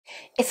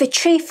If a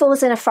tree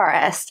falls in a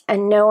forest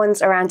and no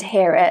one's around to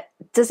hear it,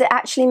 does it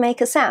actually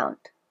make a sound?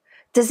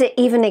 Does it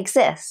even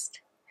exist?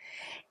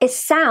 Is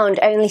sound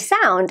only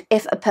sound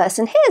if a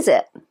person hears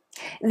it?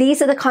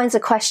 These are the kinds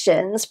of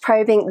questions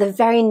probing the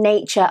very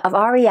nature of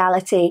our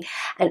reality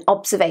and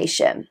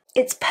observation.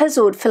 It's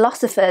puzzled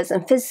philosophers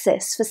and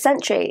physicists for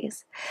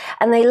centuries,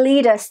 and they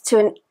lead us to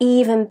an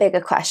even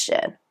bigger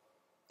question.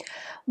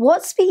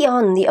 What's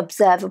beyond the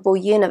observable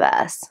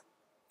universe?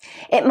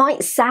 It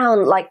might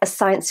sound like a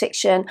science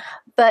fiction,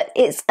 but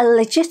it's a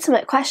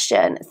legitimate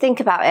question. Think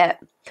about it.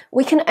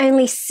 We can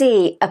only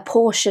see a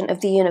portion of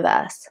the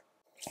universe.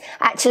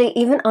 Actually,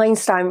 even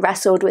Einstein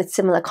wrestled with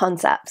similar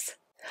concepts.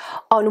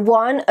 On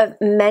one of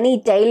many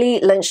daily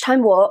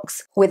lunchtime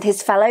walks with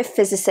his fellow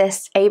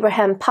physicist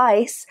Abraham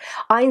Pais,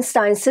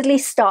 Einstein suddenly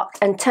stopped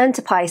and turned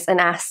to Pais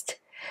and asked,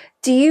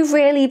 "Do you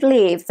really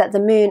believe that the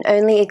moon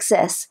only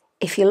exists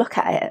if you look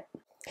at it?"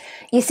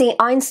 You see,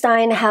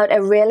 Einstein held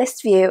a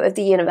realist view of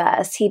the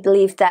universe. He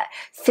believed that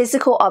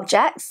physical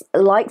objects,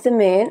 like the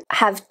moon,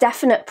 have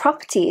definite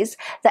properties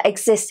that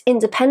exist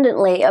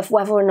independently of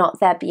whether or not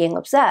they're being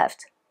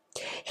observed.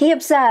 He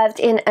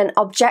observed in an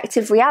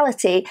objective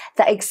reality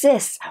that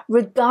exists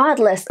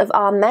regardless of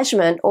our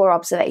measurement or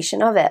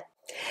observation of it.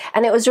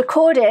 And it was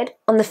recorded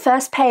on the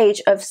first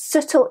page of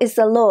Subtle is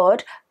the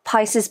Lord,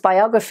 Pais's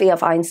biography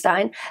of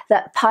Einstein,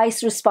 that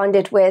Pais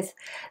responded with,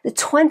 "The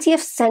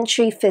 20th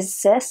century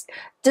physicist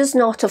does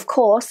not, of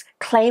course,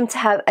 claim to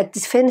have a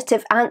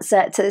definitive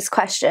answer to this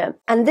question.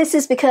 And this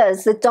is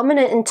because the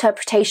dominant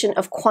interpretation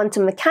of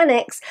quantum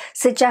mechanics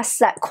suggests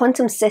that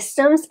quantum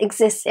systems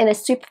exist in a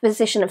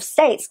superposition of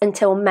states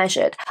until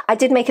measured." I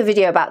did make a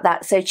video about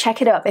that, so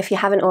check it up if you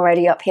haven't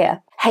already up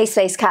here. Hey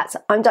Space Cats,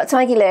 I'm Dr.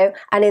 Maggie Lou,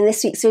 and in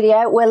this week's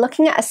video, we're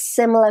looking at a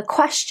similar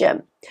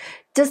question.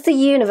 Does the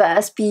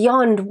universe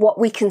beyond what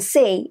we can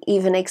see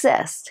even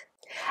exist?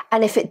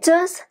 And if it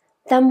does,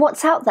 then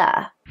what's out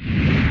there?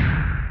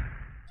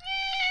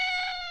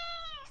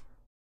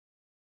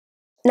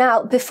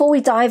 Now, before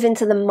we dive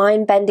into the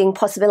mind-bending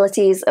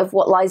possibilities of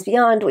what lies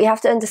beyond, we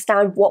have to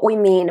understand what we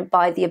mean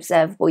by the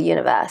observable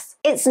universe.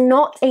 It's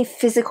not a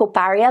physical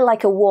barrier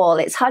like a wall.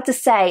 It's hard to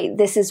say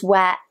this is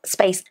where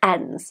space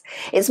ends.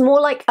 It's more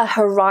like a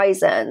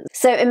horizon.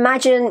 So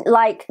imagine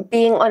like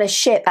being on a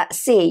ship at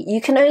sea. You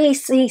can only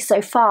see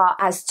so far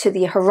as to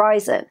the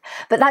horizon,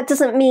 but that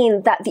doesn't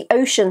mean that the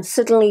ocean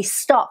suddenly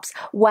stops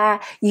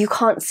where you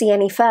can't see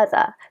any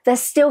further.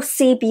 There's still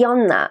sea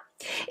beyond that.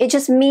 It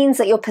just means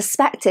that your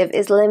perspective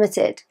is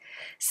limited.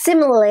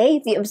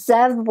 Similarly, the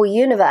observable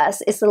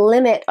universe is the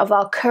limit of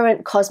our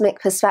current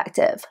cosmic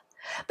perspective.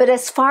 But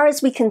as far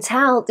as we can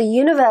tell, the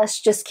universe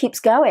just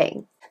keeps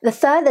going. The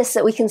furthest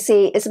that we can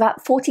see is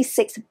about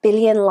 46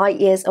 billion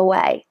light years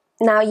away.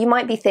 Now, you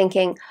might be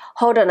thinking,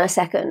 hold on a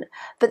second,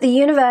 but the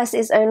universe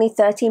is only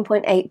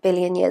 13.8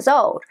 billion years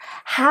old.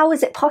 How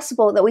is it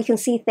possible that we can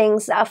see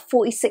things that are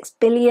 46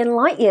 billion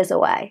light years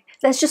away?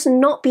 There's just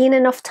not been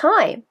enough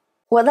time.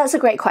 Well, that's a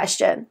great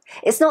question.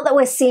 It's not that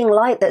we're seeing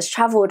light that's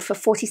traveled for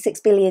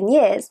 46 billion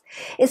years.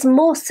 It's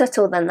more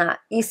subtle than that.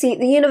 You see,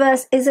 the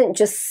universe isn't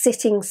just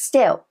sitting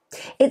still.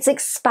 It's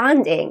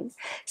expanding.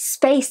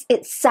 Space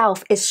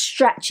itself is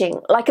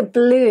stretching like a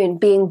balloon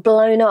being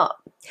blown up.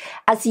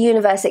 As the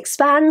universe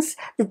expands,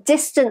 the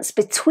distance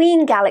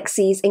between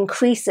galaxies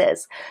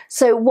increases.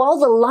 So while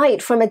the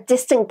light from a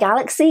distant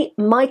galaxy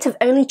might have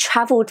only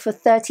traveled for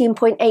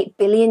 13.8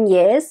 billion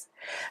years,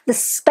 the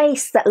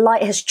space that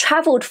light has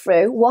traveled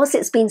through, whilst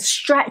it's been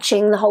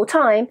stretching the whole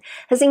time,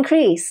 has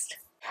increased.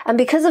 And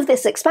because of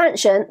this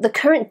expansion, the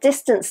current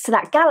distance to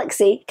that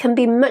galaxy can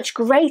be much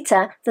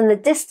greater than the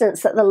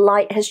distance that the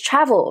light has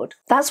traveled.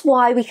 That's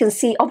why we can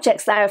see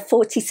objects that are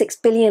 46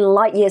 billion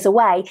light years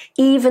away,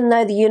 even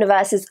though the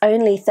universe is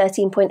only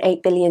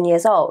 13.8 billion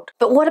years old.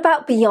 But what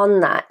about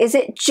beyond that? Is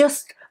it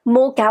just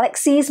more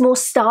galaxies, more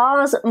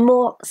stars,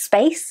 more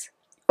space?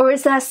 Or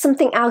is there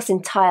something else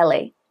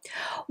entirely?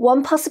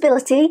 One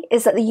possibility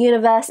is that the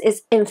universe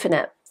is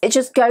infinite. It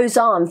just goes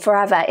on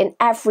forever in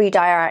every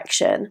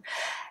direction.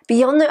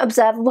 Beyond the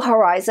observable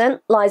horizon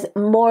lies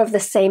more of the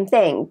same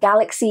thing: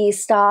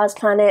 galaxies, stars,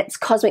 planets,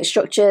 cosmic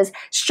structures,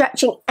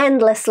 stretching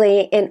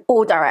endlessly in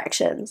all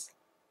directions.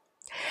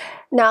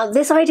 Now,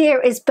 this idea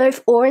is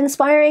both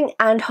awe-inspiring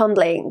and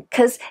humbling,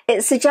 because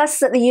it suggests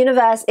that the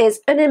universe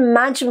is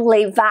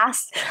unimaginably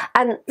vast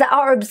and that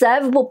our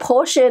observable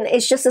portion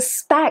is just a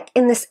speck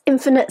in this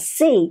infinite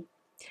sea.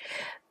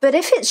 But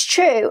if it's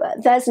true,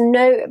 there's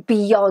no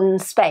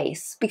beyond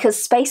space,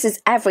 because space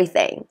is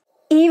everything.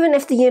 Even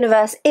if the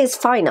universe is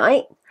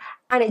finite,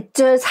 and it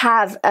does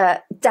have a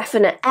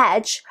definite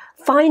edge,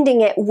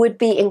 finding it would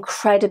be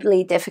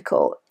incredibly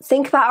difficult.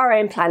 Think about our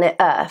own planet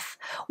Earth.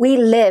 We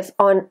live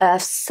on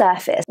Earth's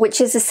surface, which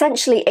is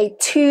essentially a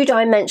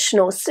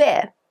two-dimensional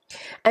sphere.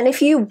 And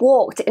if you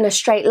walked in a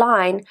straight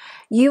line,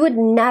 you would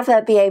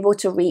never be able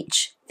to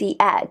reach the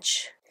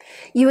edge.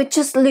 You would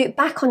just loop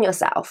back on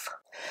yourself.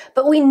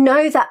 But we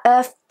know that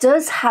Earth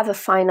does have a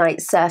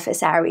finite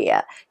surface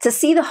area. To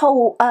see the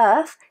whole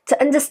Earth, to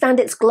understand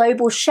its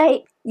global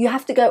shape, you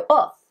have to go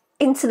up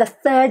into the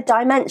third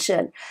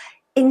dimension.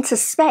 into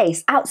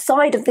space,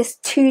 outside of this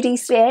 2D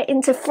sphere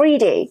into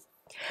 3D.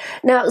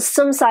 Now,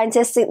 some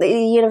scientists think that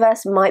the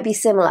universe might be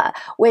similar.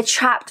 We're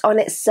trapped on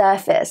its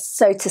surface,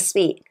 so to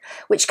speak,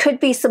 which could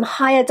be some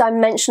higher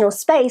dimensional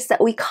space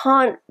that we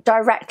can't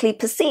directly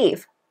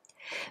perceive.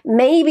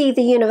 Maybe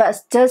the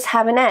universe does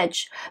have an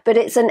edge, but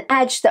it's an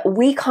edge that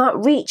we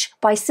can't reach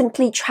by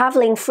simply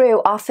traveling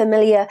through our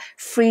familiar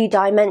 3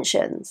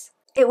 dimensions.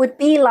 It would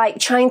be like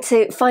trying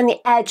to find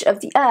the edge of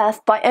the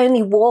Earth by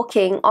only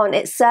walking on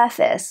its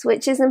surface,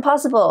 which is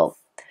impossible.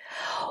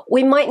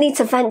 We might need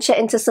to venture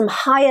into some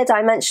higher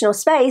dimensional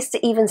space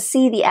to even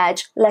see the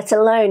edge, let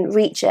alone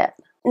reach it.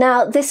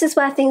 Now, this is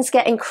where things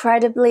get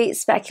incredibly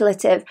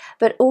speculative,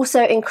 but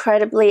also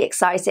incredibly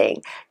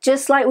exciting.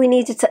 Just like we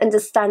needed to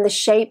understand the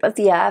shape of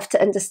the Earth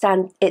to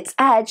understand its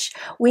edge,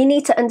 we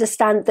need to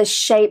understand the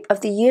shape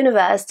of the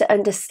universe to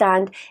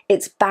understand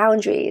its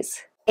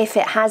boundaries, if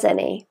it has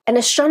any. And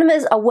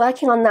astronomers are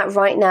working on that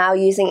right now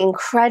using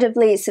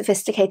incredibly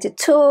sophisticated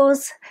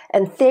tools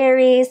and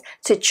theories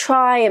to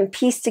try and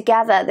piece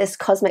together this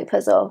cosmic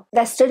puzzle.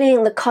 They're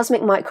studying the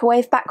cosmic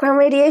microwave background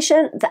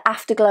radiation, the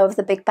afterglow of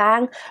the Big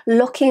Bang,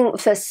 looking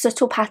for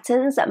subtle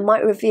patterns that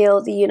might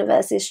reveal the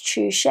universe's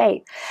true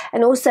shape,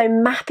 and also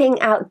mapping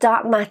out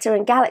dark matter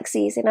and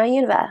galaxies in our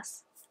universe.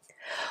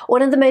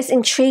 One of the most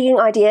intriguing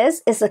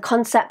ideas is the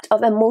concept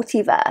of a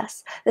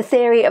multiverse. The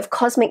theory of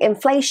cosmic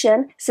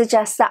inflation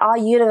suggests that our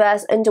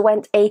universe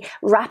underwent a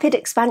rapid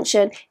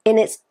expansion in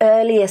its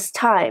earliest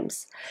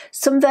times.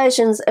 Some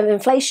versions of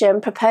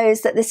inflation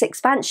propose that this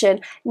expansion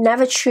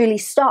never truly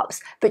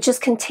stops, but just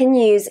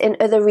continues in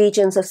other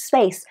regions of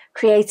space,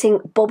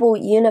 creating bubble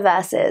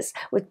universes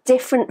with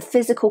different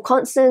physical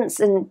constants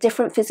and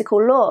different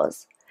physical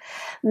laws.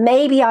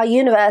 Maybe our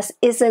universe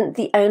isn't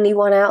the only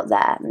one out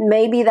there.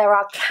 Maybe there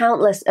are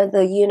countless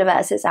other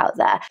universes out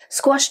there,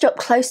 squashed up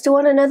close to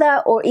one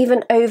another or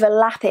even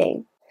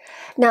overlapping.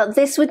 Now,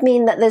 this would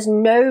mean that there's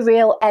no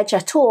real edge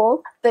at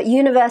all, but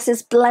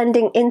universes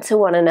blending into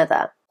one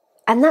another.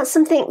 And that's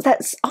something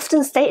that's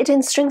often stated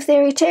in string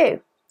theory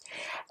too.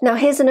 Now,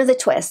 here's another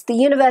twist. The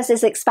universe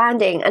is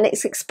expanding, and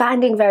it's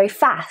expanding very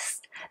fast.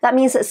 That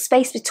means that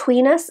space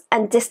between us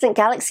and distant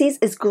galaxies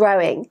is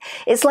growing.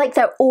 It's like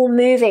they're all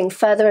moving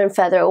further and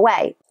further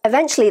away.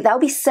 Eventually, they'll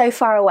be so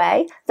far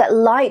away that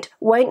light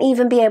won't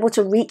even be able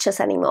to reach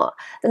us anymore.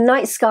 The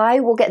night sky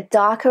will get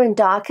darker and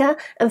darker,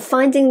 and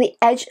finding the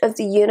edge of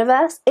the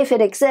universe, if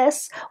it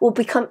exists, will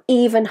become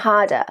even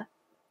harder.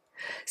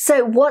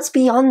 So what's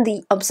beyond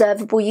the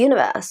observable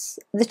universe?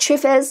 The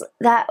truth is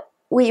that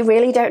we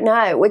really don't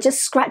know. We're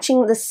just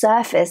scratching the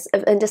surface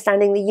of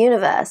understanding the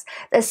universe.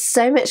 There's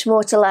so much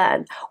more to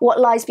learn. What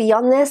lies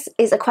beyond this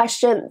is a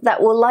question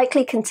that will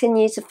likely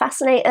continue to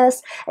fascinate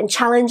us and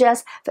challenge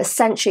us for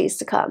centuries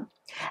to come.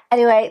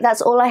 Anyway,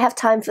 that's all I have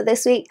time for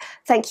this week.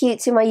 Thank you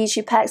to my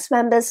YouTube Perks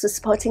members for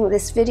supporting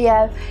this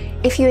video.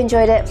 If you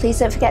enjoyed it, please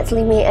don't forget to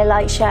leave me a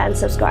like, share and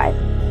subscribe.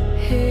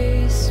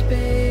 Hey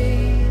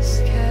space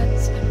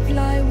cats,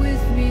 fly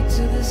with me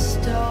to the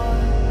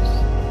stars,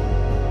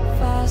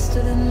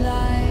 faster than